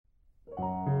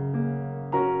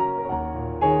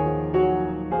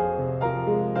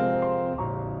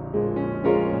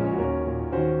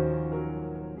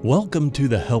Welcome to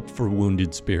the Help for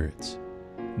Wounded Spirits.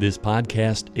 This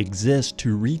podcast exists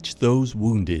to reach those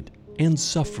wounded and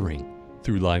suffering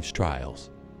through life's trials.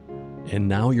 And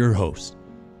now your hosts,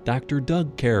 Dr.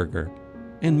 Doug Carragher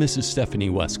and Mrs. Stephanie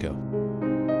Wesco.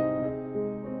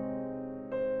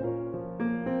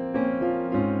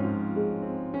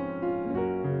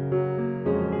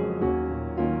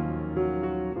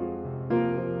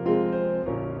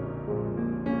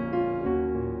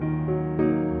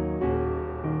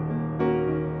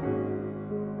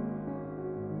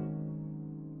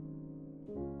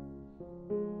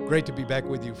 Great to be back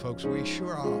with you, folks. We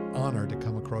sure are honored to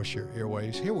come across your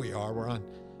airways. Here we are. We're on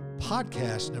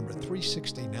podcast number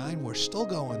 369. We're still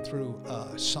going through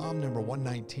Psalm number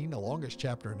 119, the longest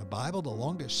chapter in the Bible, the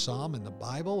longest psalm in the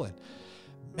Bible. And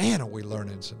man, are we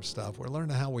learning some stuff. We're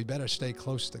learning how we better stay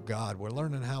close to God. We're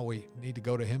learning how we need to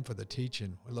go to Him for the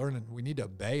teaching. We're learning we need to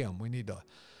obey Him. We need to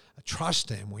trust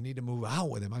Him. We need to move out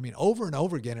with Him. I mean, over and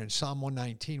over again in Psalm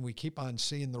 119, we keep on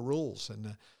seeing the rules.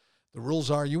 And the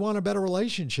rules are, you want a better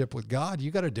relationship with God,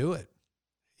 you got to do it.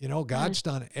 You know, God's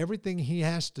done everything He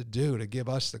has to do to give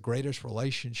us the greatest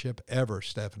relationship ever,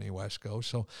 Stephanie Wesco.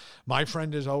 So my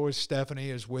friend, as always, Stephanie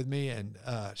is with me. And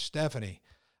Stephanie,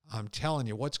 I'm telling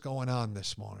you, what's going on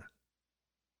this morning?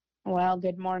 Well,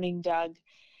 good morning, Doug.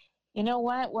 You know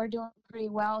what? We're doing pretty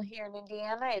well here in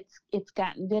Indiana. It's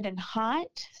gotten good and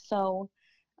hot. So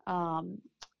I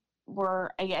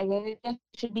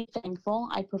should be thankful.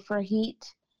 I prefer heat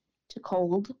to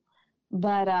cold,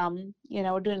 but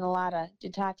we're doing a lot of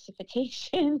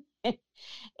detoxification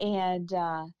and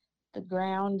the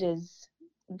ground is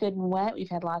good and wet. We've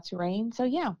had lots of rain, so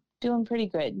yeah, doing pretty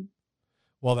good.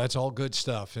 Well, that's all good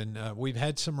stuff, and we've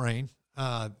had some rain.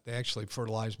 They actually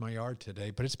fertilized my yard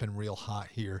today, but it's been real hot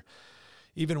here.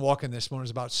 Even walking this morning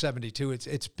is about 72.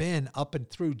 It's been up and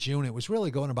through June. It was really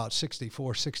going about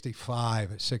 64,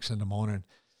 65 at 6 in the morning,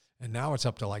 and now it's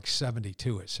up to like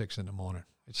 72 at 6 in the morning.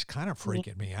 It's kind of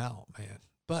freaking me out, man.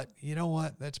 But you know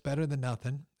what? That's better than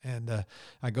nothing. And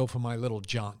I go for my little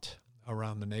jaunt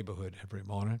around the neighborhood every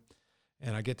morning,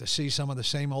 and I get to see some of the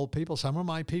same old people. Some of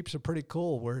my peeps are pretty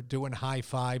cool. We're doing high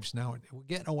fives now. We're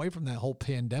getting away from that whole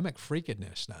pandemic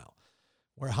freakiness now.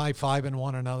 We're high-fiving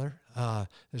one another.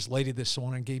 This lady this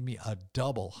morning gave me a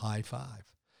double high five.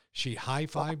 She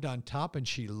high-fived on top, and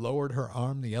she lowered her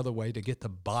arm the other way to get the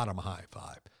bottom high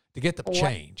five, to get the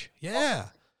change. Yeah.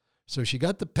 So she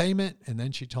got the payment, and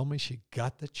then she told me she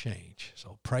got the change.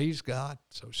 So praise God.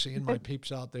 So seeing my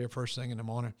peeps out there first thing in the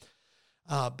morning.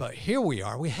 But here we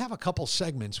are. We have a couple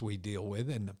segments we deal with,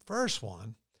 and the first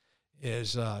one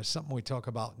is something we talk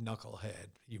about, knucklehead.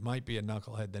 You might be a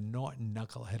knucklehead, the Norton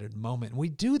knuckleheaded moment. And we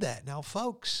do that. Now,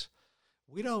 folks,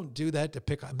 we don't do that to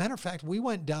pick on. Matter of fact, we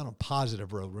went down a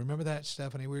positive road. Remember that,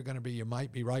 Stephanie? We were going to be, you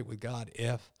might be right with God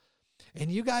if.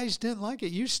 And you guys didn't like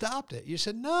it. You stopped it. You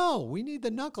said, no, we need the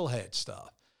knucklehead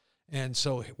stuff. And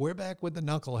so we're back with the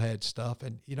knucklehead stuff.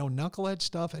 And, you know, knucklehead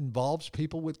stuff involves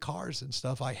people with cars and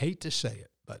stuff. I hate to say it,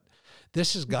 but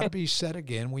this has got to be said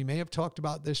again. We may have talked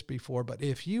about this before, but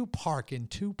if you park in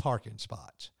two parking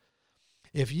spots,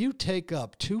 if you take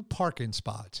up two parking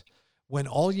spots when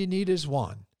all you need is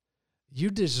one, you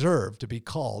deserve to be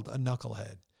called a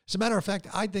knucklehead. As a matter of fact,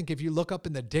 I think if you look up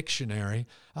in the dictionary,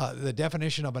 the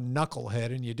definition of a knucklehead,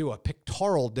 and you do a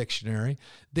pictorial dictionary,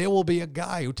 there will be a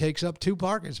guy who takes up two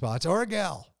parking spots, or a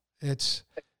gal.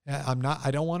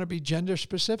 I don't want to be gender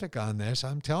specific on this.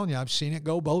 I'm telling you, I've seen it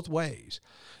go both ways.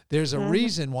 There's a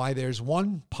reason why there's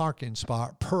one parking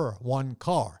spot per one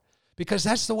car, because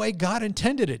that's the way God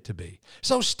intended it to be.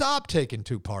 So stop taking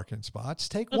two parking spots.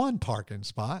 Take one parking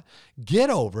spot, get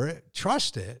over it,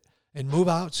 trust it, and move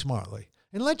out smartly.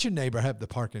 And let your neighbor have the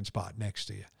parking spot next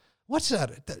to you. What's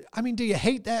that? I mean, do you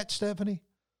hate that, Stephanie?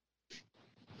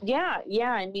 Yeah.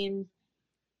 I mean,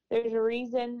 there's a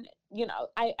reason, you know,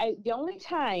 I the only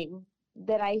time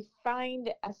that I find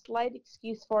a slight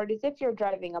excuse for it is if you're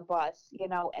driving a bus, you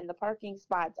know, and the parking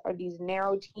spots are these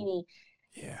narrow, teeny.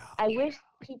 Yeah. I wish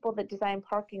people that design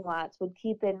parking lots would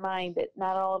keep in mind that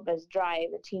not all of us drive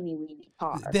a teeny weeny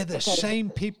car. They're the same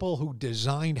people who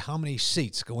designed how many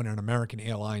seats go in an American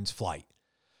Airlines flight.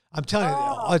 I'm telling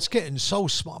you, it's getting so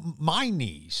small. My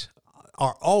knees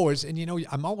are always, and you know,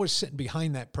 I'm always sitting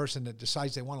behind that person that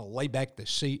decides they want to lay back the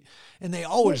seat, and they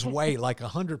always weigh like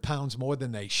 100 pounds more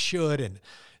than they should, and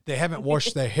they haven't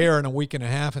washed their hair in a week and a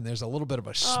half, and there's a little bit of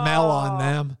a smell on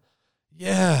them.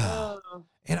 Yeah.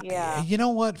 And you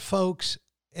know what, folks?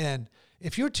 And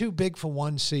if you're too big for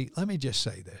one seat, let me just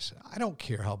say this. I don't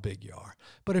care how big you are,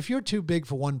 but if you're too big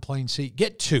for one plain seat,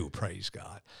 get two, praise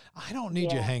God. I don't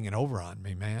need you hanging over on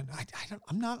me, man.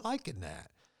 I'm not liking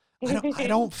that. I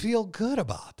don't feel good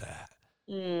about that.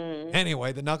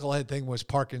 Anyway, the knucklehead thing was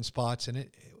parking spots, and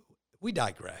we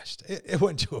digressed. It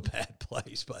went to a bad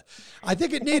place, but I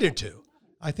think it needed to.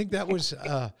 I think that was,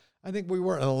 I think we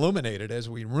were illuminated as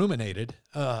we ruminated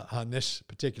on this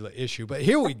particular issue. But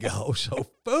here we go. So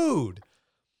food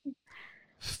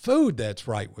that's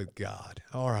right with God.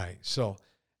 All right. So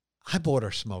I bought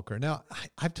a smoker. Now,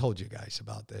 I've told you guys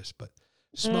about this, but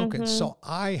smoking. So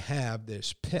I have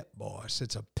this Pit Boss.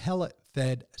 It's a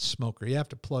pellet-fed smoker. You have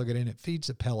to plug it in. It feeds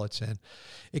the pellets in.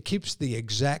 It keeps the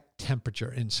exact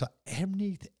temperature inside.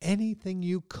 Anything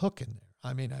you cook in there.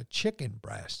 I mean, a chicken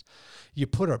breast. You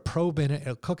put a probe in it.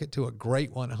 It'll cook it to a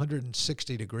great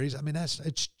 160 degrees. I mean,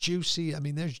 it's juicy. I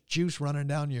mean, there's juice running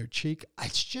down your cheek.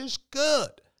 It's just good.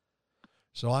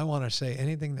 So I want to say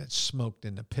anything that's smoked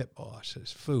in the Pit Boss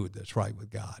is food that's right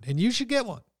with God. And you should get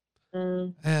one.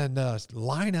 And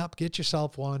line up, get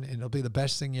yourself one, and it'll be the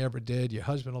best thing you ever did. Your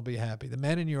husband will be happy. The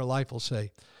men in your life will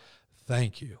say,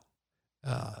 thank you.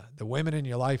 The women in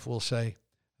your life will say,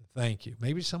 thank you.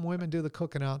 Maybe some women do the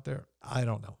cooking out there. I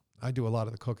don't know. I do a lot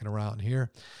of the cooking around here.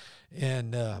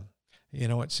 And,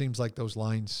 it seems like those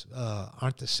lines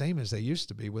aren't the same as they used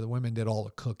to be where the women did all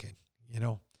the cooking,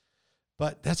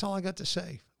 But that's all I got to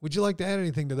say. Would you like to add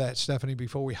anything to that, Stephanie,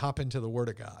 before we hop into the Word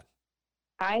of God?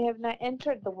 I have not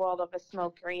entered the world of a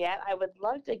smoker yet. I would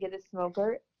love to get a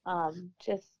smoker.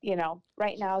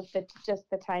 Right now, just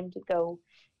the time to go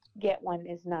get one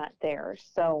is not there.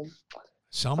 So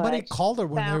somebody called her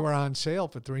when they were on sale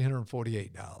for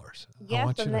 $348. Yes, I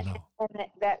want you to know. And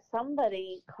that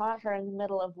somebody caught her in the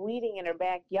middle of weeding in her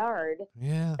backyard.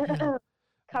 Yeah.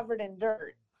 Covered in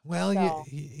dirt. Well, so.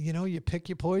 you pick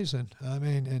your poison. I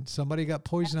mean, and somebody got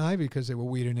poison ivy because they were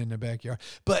weeding in their backyard.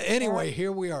 But anyway,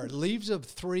 here we are. Leaves of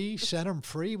 3, set them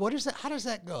free. What is that? How does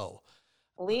that go?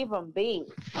 Leave them be.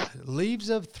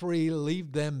 Leaves of 3,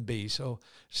 leave them be. So,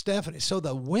 Stephanie,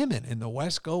 the women in the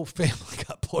Westco family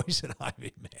got poison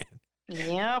ivy, man.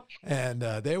 Yep. And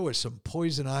there was some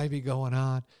poison ivy going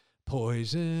on.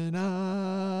 Poison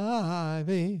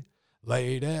ivy.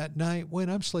 Late at night when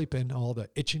I'm sleeping, all the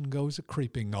itching goes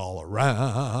a-creeping all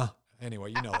around.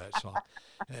 Anyway, you know that song.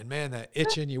 And, man, that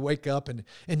itching, you wake up and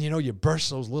you burst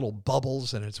those little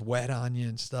bubbles and it's wet on you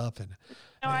and stuff.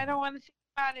 I don't want to think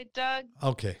about it, Doug.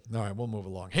 Okay. All right, we'll move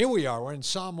along. Here we are. We're in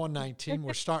Psalm 119.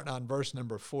 We're starting on verse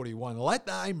number 41. Let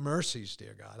thy mercies,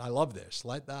 dear God. I love this.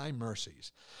 Let thy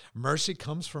mercies. Mercy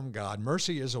comes from God.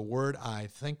 Mercy is a word I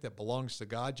think that belongs to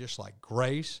God, just like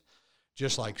grace.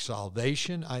 Just like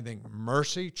salvation, I think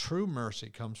mercy, true mercy,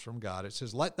 comes from God. It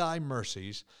says, let thy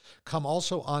mercies come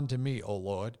also unto me, O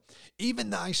Lord, even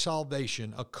thy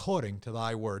salvation according to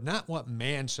thy word. Not what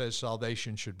man says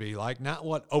salvation should be like, not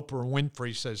what Oprah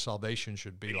Winfrey says salvation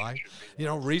should be like.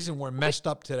 Reason we're messed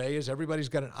up today is everybody's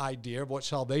got an idea of what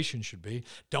salvation should be.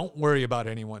 Don't worry about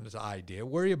anyone's idea.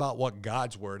 Worry about what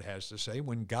God's word has to say.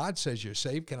 When God says you're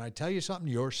saved, can I tell you something?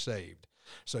 You're saved.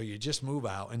 So you just move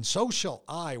out. And so shall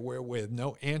I wherewith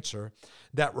no answer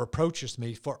that reproacheth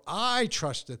me, for I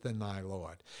trusteth in thy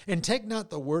Lord. And take not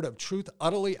the word of truth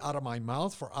utterly out of my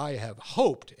mouth, for I have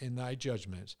hoped in thy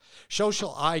judgments. So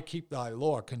shall I keep thy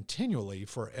law continually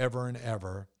forever and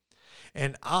ever.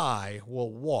 And I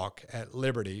will walk at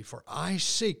liberty, for I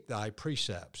seek thy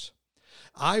precepts.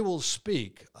 I will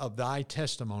speak of thy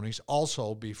testimonies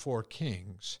also before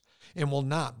kings, and will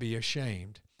not be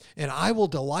ashamed. And I will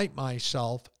delight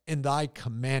myself in thy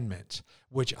commandments,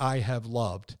 which I have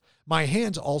loved. My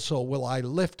hands also will I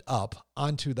lift up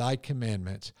unto thy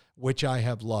commandments, which I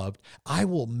have loved. I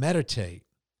will meditate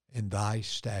in thy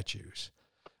statutes.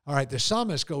 All right, the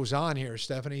psalmist goes on here,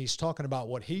 Stephanie. He's talking about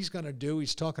what he's going to do.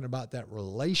 He's talking about that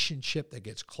relationship that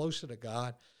gets closer to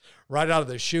God. Right out of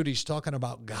the chute, he's talking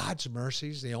about God's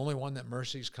mercies, the only one that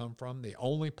mercies come from, the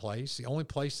only place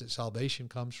that salvation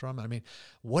comes from. I mean,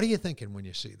 what are you thinking when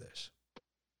you see this?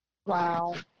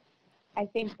 Wow. I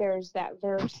think there's that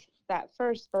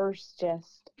first verse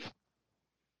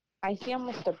I see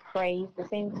almost a praise, the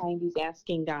same kind he's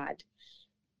asking God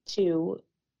to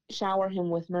shower him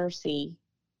with mercy.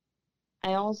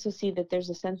 I also see that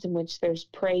there's a sense in which there's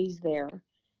praise there,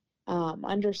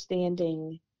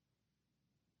 understanding.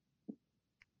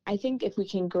 I think if we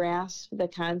can grasp the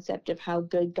concept of how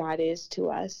good God is to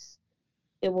us,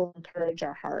 it will encourage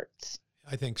our hearts.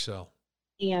 I think so.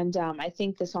 And I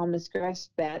think the psalmist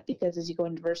grasped that, because as you go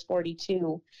into verse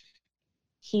 42,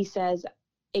 he says,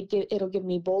 it'll give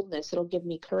me boldness, it'll give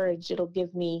me courage, it'll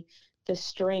give me the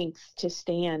strength to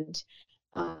stand,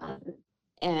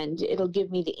 and it'll give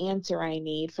me the answer I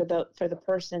need for the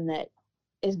person that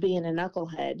is being a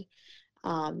knucklehead.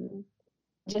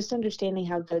 Just understanding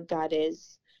how good God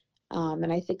is.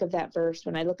 And I think of that verse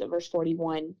when I look at verse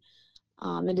 41.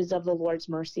 It is of the Lord's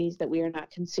mercies that we are not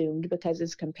consumed, because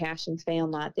his compassions fail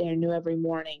not. They are new every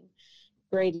morning.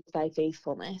 Great is thy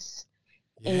faithfulness.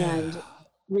 Yeah. And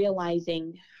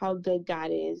realizing how good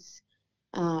God is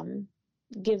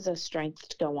gives us strength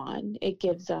to go on. It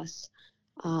gives us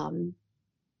the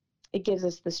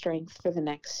strength for the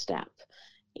next step.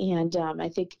 And I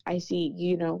think I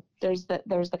see, there's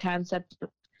the concept of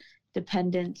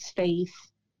dependence, faith,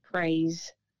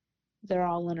 praise. They're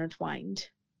all intertwined.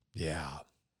 Yeah.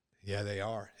 Yeah, they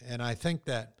are. And I think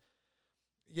that,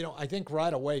 I think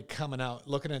right away coming out,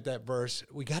 looking at that verse,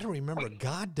 we got to remember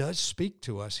God does speak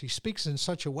to us. He speaks in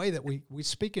such a way that we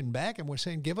speaking back and we're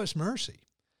saying, give us mercy.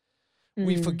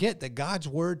 We forget that God's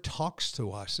word talks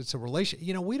to us. It's a relation.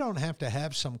 We don't have to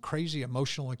have some crazy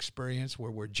emotional experience where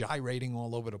we're gyrating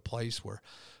all over the place. We're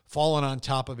falling on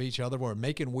top of each other. We're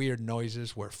making weird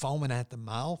noises. We're foaming at the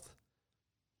mouth.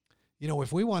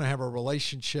 If we want to have a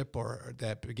relationship or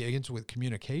that begins with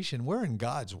communication, we're in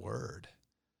God's word.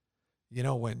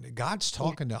 When God's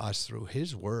talking to us through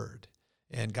his word,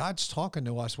 and God's talking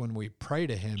to us when we pray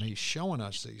to him, he's showing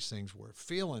us these things. We're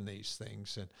feeling these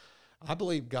things. And I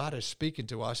believe God is speaking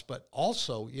to us, but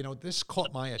also, this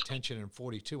caught my attention in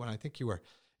 42, and I think you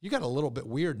got a little bit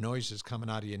weird noises coming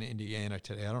out of you in Indiana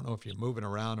today. I don't know if you're moving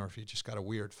around or if you just got a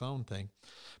weird phone thing,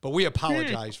 but we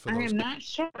apologize for those. I am not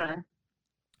sure.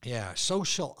 Yeah, so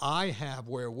shall I have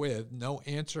wherewith no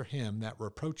answer him that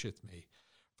reproacheth me,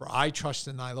 for I trust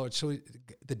in thy Lord. So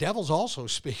the devil's also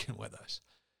speaking with us.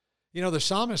 The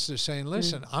psalmist is saying,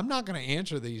 listen, I'm not going to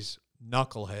answer these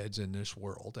knuckleheads in this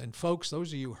world. And folks,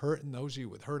 those of you hurting, those of you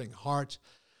with hurting hearts,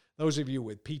 those of you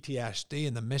with PTSD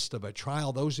in the midst of a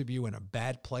trial, those of you in a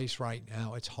bad place right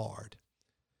now, it's hard.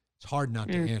 It's hard not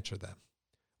to answer them.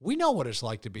 We know what it's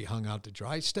like to be hung out to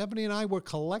dry. Stephanie and I were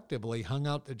collectively hung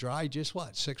out to dry just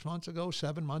 6 months ago,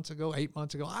 7 months ago, 8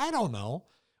 months ago? I don't know.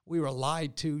 We were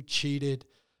lied to, cheated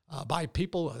by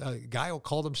people. A guy who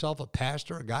called himself a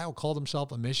pastor, a guy who called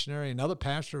himself a missionary, another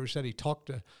pastor who said he talked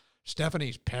to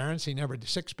Stephanie's parents. He never,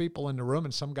 6 people in the room,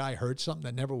 and some guy heard something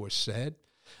that never was said.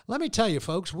 Let me tell you,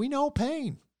 folks, we know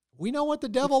pain. We know what the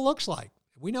devil looks like.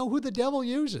 We know who the devil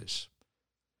uses.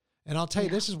 And I'll tell you,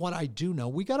 this is what I do know.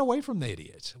 We got away from the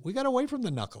idiots. We got away from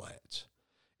the knuckleheads.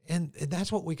 And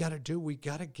that's what we got to do. We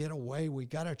got to get away. We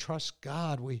got to trust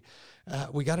God. We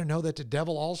got to know that the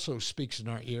devil also speaks in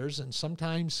our ears. And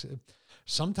sometimes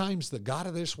the God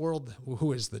of this world,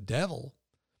 who is the devil,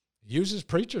 uses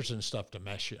preachers and stuff to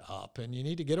mess you up, and you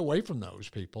need to get away from those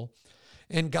people.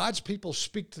 And God's people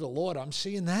speak to the Lord. I'm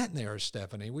seeing that in there,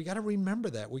 Stephanie. We got to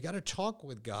remember that. We got to talk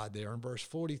with God there in verse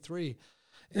 43.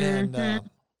 And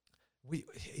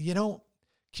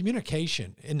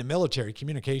communication in the military,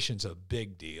 communication's a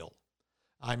big deal.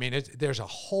 I mean, there's a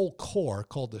whole corps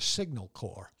called the Signal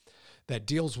Corps that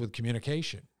deals with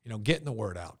communication, getting the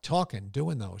word out, talking,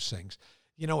 doing those things.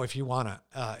 If you want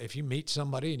to, if you meet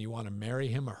somebody and you want to marry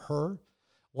him or her,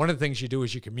 one of the things you do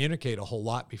is you communicate a whole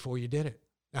lot before you did it.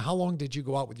 Now, how long did you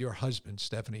go out with your husband,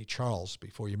 Stephanie Charles,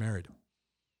 before you married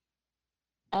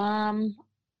him?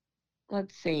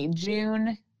 Let's see,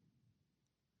 June.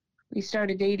 We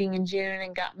started dating in June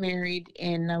and got married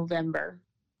in November.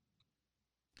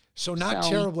 So not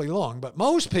terribly long, but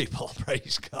most people,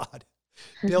 praise God,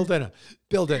 build in.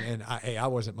 And I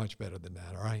wasn't much better than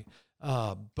that, all right?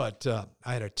 But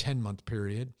I had a 10-month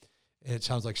period. It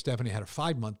sounds like Stephanie had a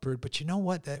 5-month period, but you know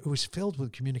what? It was filled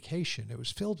with communication. It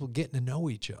was filled with getting to know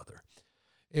each other.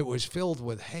 It was filled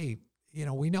with, hey,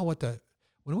 we know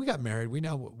when we got married, we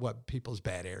know what people's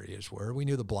bad areas were. We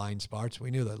knew the blind spots.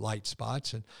 We knew the light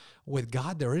spots. And with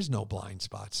God, there is no blind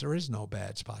spots. There is no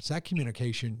bad spots. That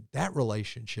communication, that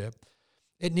relationship,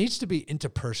 it needs to be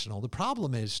interpersonal. The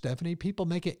problem is, Stephanie, people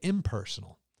make it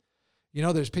impersonal.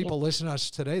 There's people listening to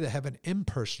us today that have an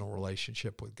impersonal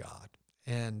relationship with God.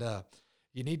 And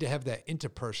you need to have that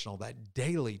interpersonal, that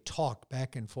daily talk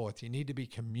back and forth. You need to be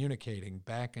communicating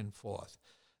back and forth.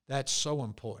 That's so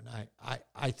important.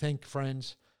 I think,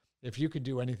 friends, if you could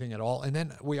do anything at all. And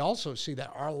then we also see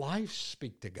that our lives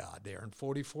speak to God there in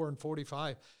 44 and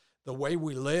 45, the way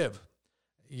we live,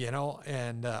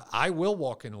 and I will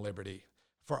walk in liberty,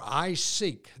 for I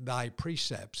seek thy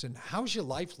precepts. And how's your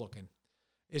life looking?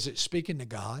 Is it speaking to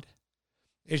God?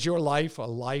 Is your life a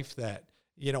life that,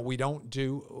 we don't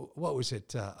do, what was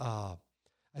it? I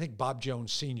think Bob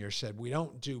Jones Sr. said, we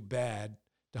don't do bad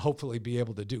to hopefully be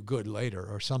able to do good later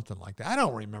or something like that. I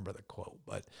don't remember the quote,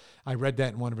 but I read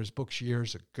that in one of his books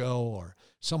years ago or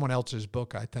someone else's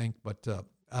book, I think, but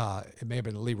it may have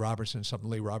been Lee Robertson, something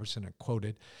Lee Robertson had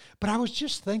quoted. But I was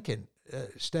just thinking,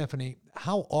 Stephanie,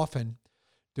 how often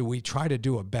do we try to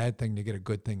do a bad thing to get a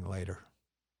good thing later?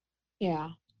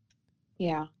 Yeah.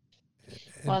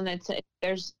 Well, and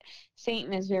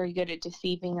Satan is very good at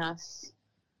deceiving us.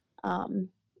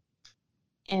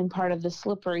 And part of the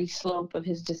slippery slope of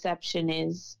his deception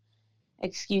is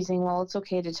excusing, well, it's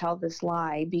okay to tell this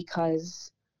lie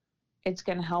because it's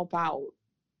going to help out.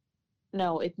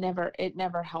 No, it never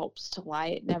helps to lie.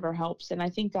 It never helps. And I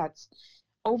think that's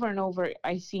over and over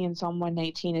I see in Psalm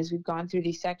 119 as we've gone through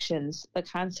these sections, the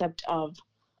concept of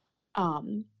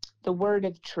the word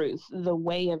of truth, the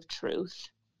way of truth.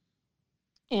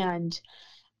 And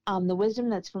the wisdom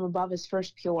that's from above is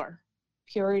first pure.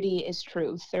 Purity is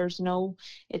truth.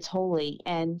 It's holy.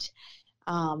 And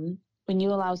when you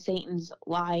allow Satan's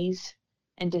lies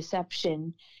and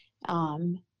deception,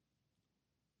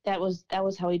 that was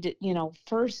how he did,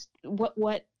 first,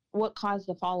 what caused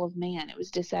the fall of man? It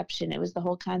was deception. It was the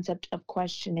whole concept of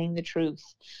questioning the truth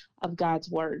of God's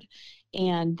word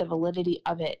and the validity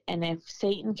of it. And if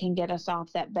Satan can get us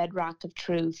off that bedrock of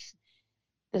truth,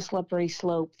 the slippery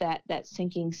slope, that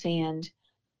sinking sand,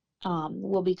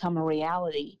 will become a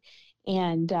reality.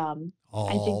 And I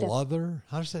think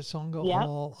how does that song go? Yep.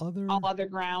 All other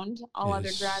ground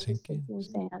is sinking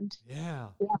sand. Yeah.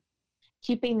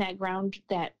 Keeping that ground,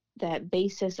 that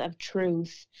basis of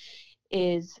truth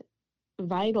is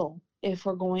vital if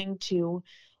we're going to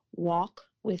walk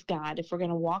with God, if we're going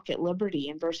to walk at liberty.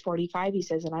 In verse 45, he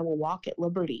says, and I will walk at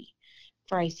liberty,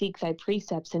 for I seek thy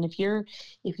precepts. And if you're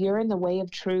in the way of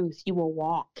truth, you will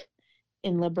walk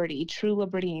in liberty, true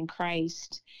liberty in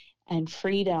Christ, and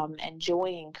freedom and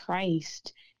joy in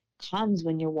Christ comes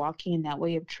when you're walking in that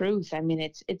way of truth. I mean,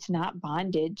 it's not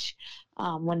bondage.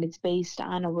 When it's based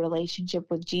on a relationship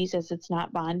with Jesus, it's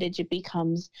not bondage. It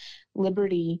becomes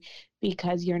liberty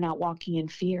because you're not walking in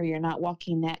fear. You're not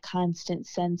walking in that constant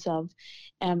sense of,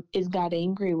 is God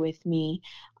angry with me?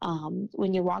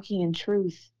 When you're walking in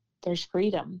truth, there's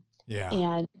freedom. Yeah.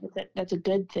 And that's a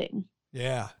good thing.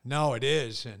 Yeah, no, it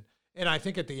is. And I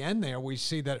think at the end there, we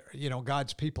see that,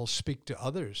 God's people speak to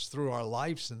others through our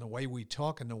lives and the way we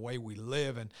talk and the way we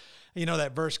live. And,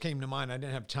 that verse came to mind. I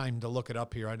didn't have time to look it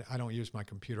up here. I don't use my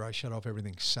computer. I shut off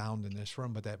everything sound in this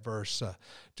room. But that verse,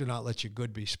 do not let your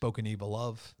good be spoken evil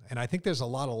of. And I think there's a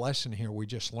lot of lesson here we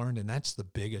just learned, and that's the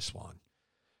biggest one.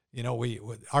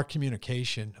 Our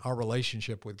communication, our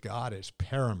relationship with God is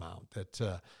paramount.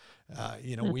 That,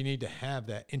 we need to have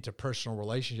that interpersonal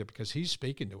relationship because he's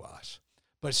speaking to us.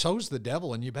 But so's the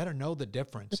devil, and you better know the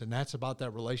difference. And that's about that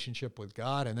relationship with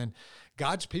God. And then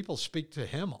God's people speak to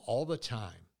him all the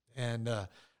time. And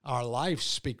our lives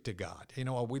speak to God.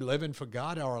 Are we living for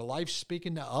God? Are our lives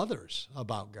speaking to others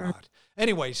about God?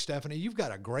 Anyway, Stephanie, you've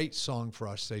got a great song for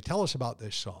us today. Tell us about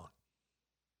this song.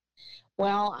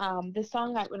 Well, the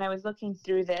song, when I was looking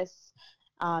through this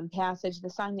passage, the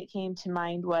song that came to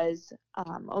mind was,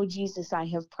 "Oh Jesus, I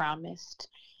have promised."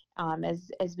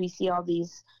 As we see all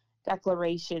these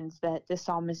declarations that the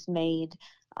psalmist made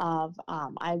of,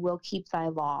 I will keep thy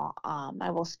law,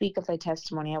 I will speak of thy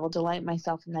testimony, I will delight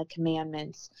myself in thy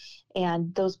commandments.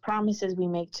 And those promises we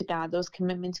make to God, those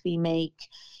commitments we make,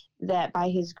 that by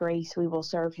his grace we will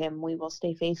serve him, we will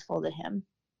stay faithful to him.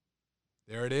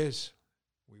 There it is.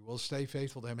 We will stay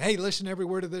faithful to him. Hey, listen to every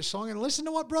word of this song and listen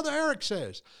to what Brother Eric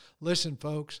says. Listen,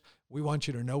 folks, we want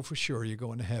you to know for sure you're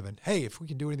going to heaven. Hey, if we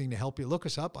can do anything to help you, look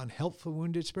us up on Help for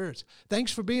Wounded Spirits.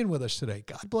 Thanks for being with us today.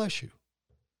 God bless you.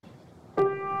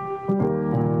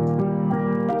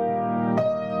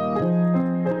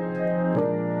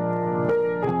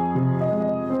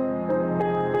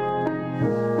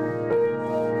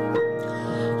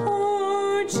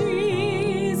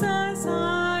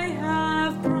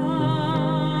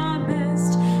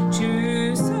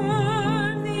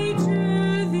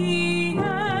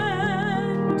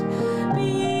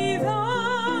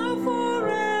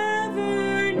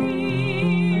 Forever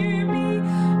near me.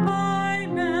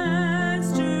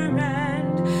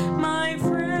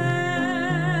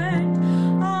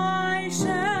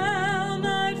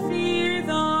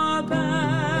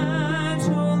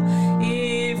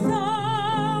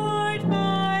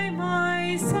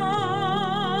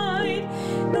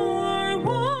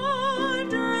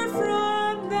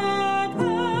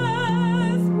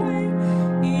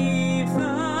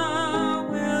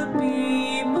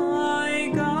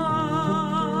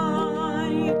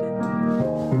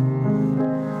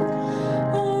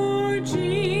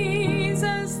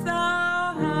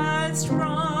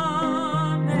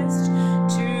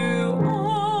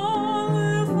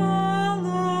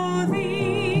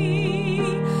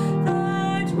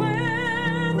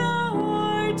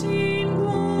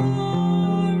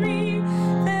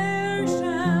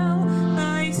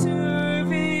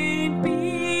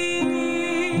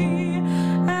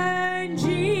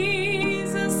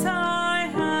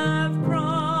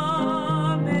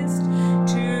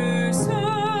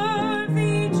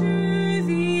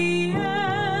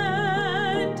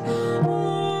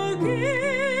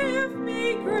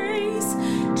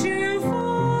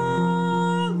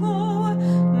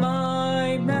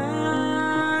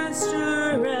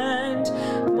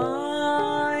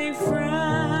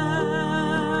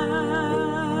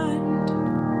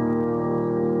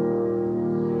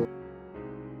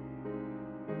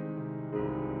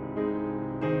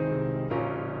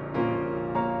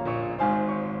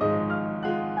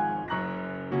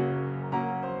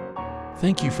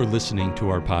 Thank you for listening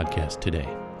to our podcast today.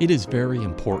 It is very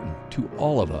important to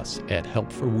all of us at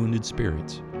Help for Wounded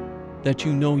Spirits that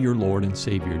you know your Lord and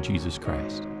Savior, Jesus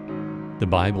Christ. The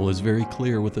Bible is very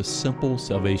clear with a simple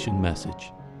salvation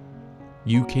message.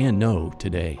 You can know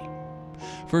today.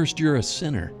 First, you're a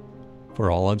sinner, for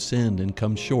all have sinned and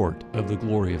come short of the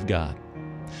glory of God.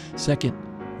 Second,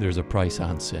 there's a price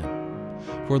on sin,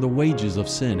 for the wages of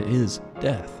sin is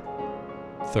death.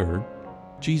 Third,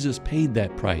 Jesus paid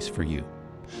that price for you.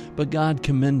 But God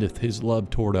commendeth his love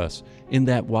toward us, in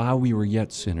that while we were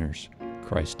yet sinners,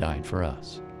 Christ died for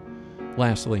us.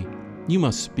 Lastly, you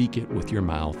must speak it with your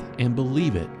mouth and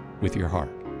believe it with your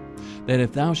heart, that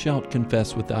if thou shalt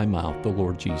confess with thy mouth the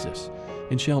Lord Jesus,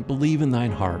 and shalt believe in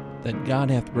thine heart that God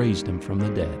hath raised him from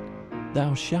the dead,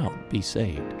 thou shalt be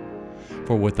saved.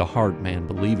 For with the heart man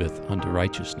believeth unto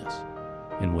righteousness,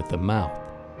 and with the mouth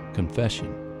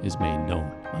confession is made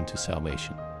known unto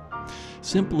salvation.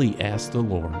 Simply ask the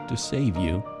Lord to save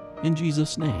you in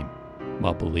Jesus' name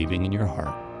while believing in your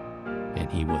heart,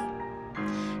 and he will.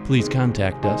 Please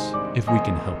contact us if we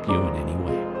can help you in any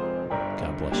way.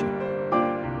 God bless you.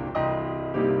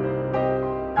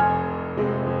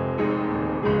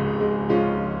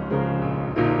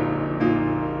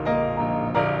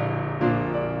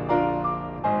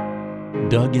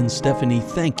 Doug and Stephanie,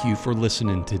 thank you for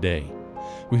listening today.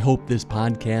 We hope this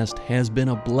podcast has been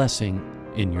a blessing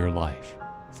in your life.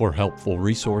 For helpful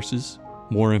resources,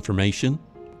 more information,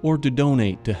 or to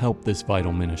donate to help this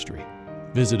vital ministry,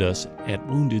 visit us at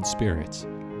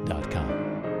woundedspirits.com.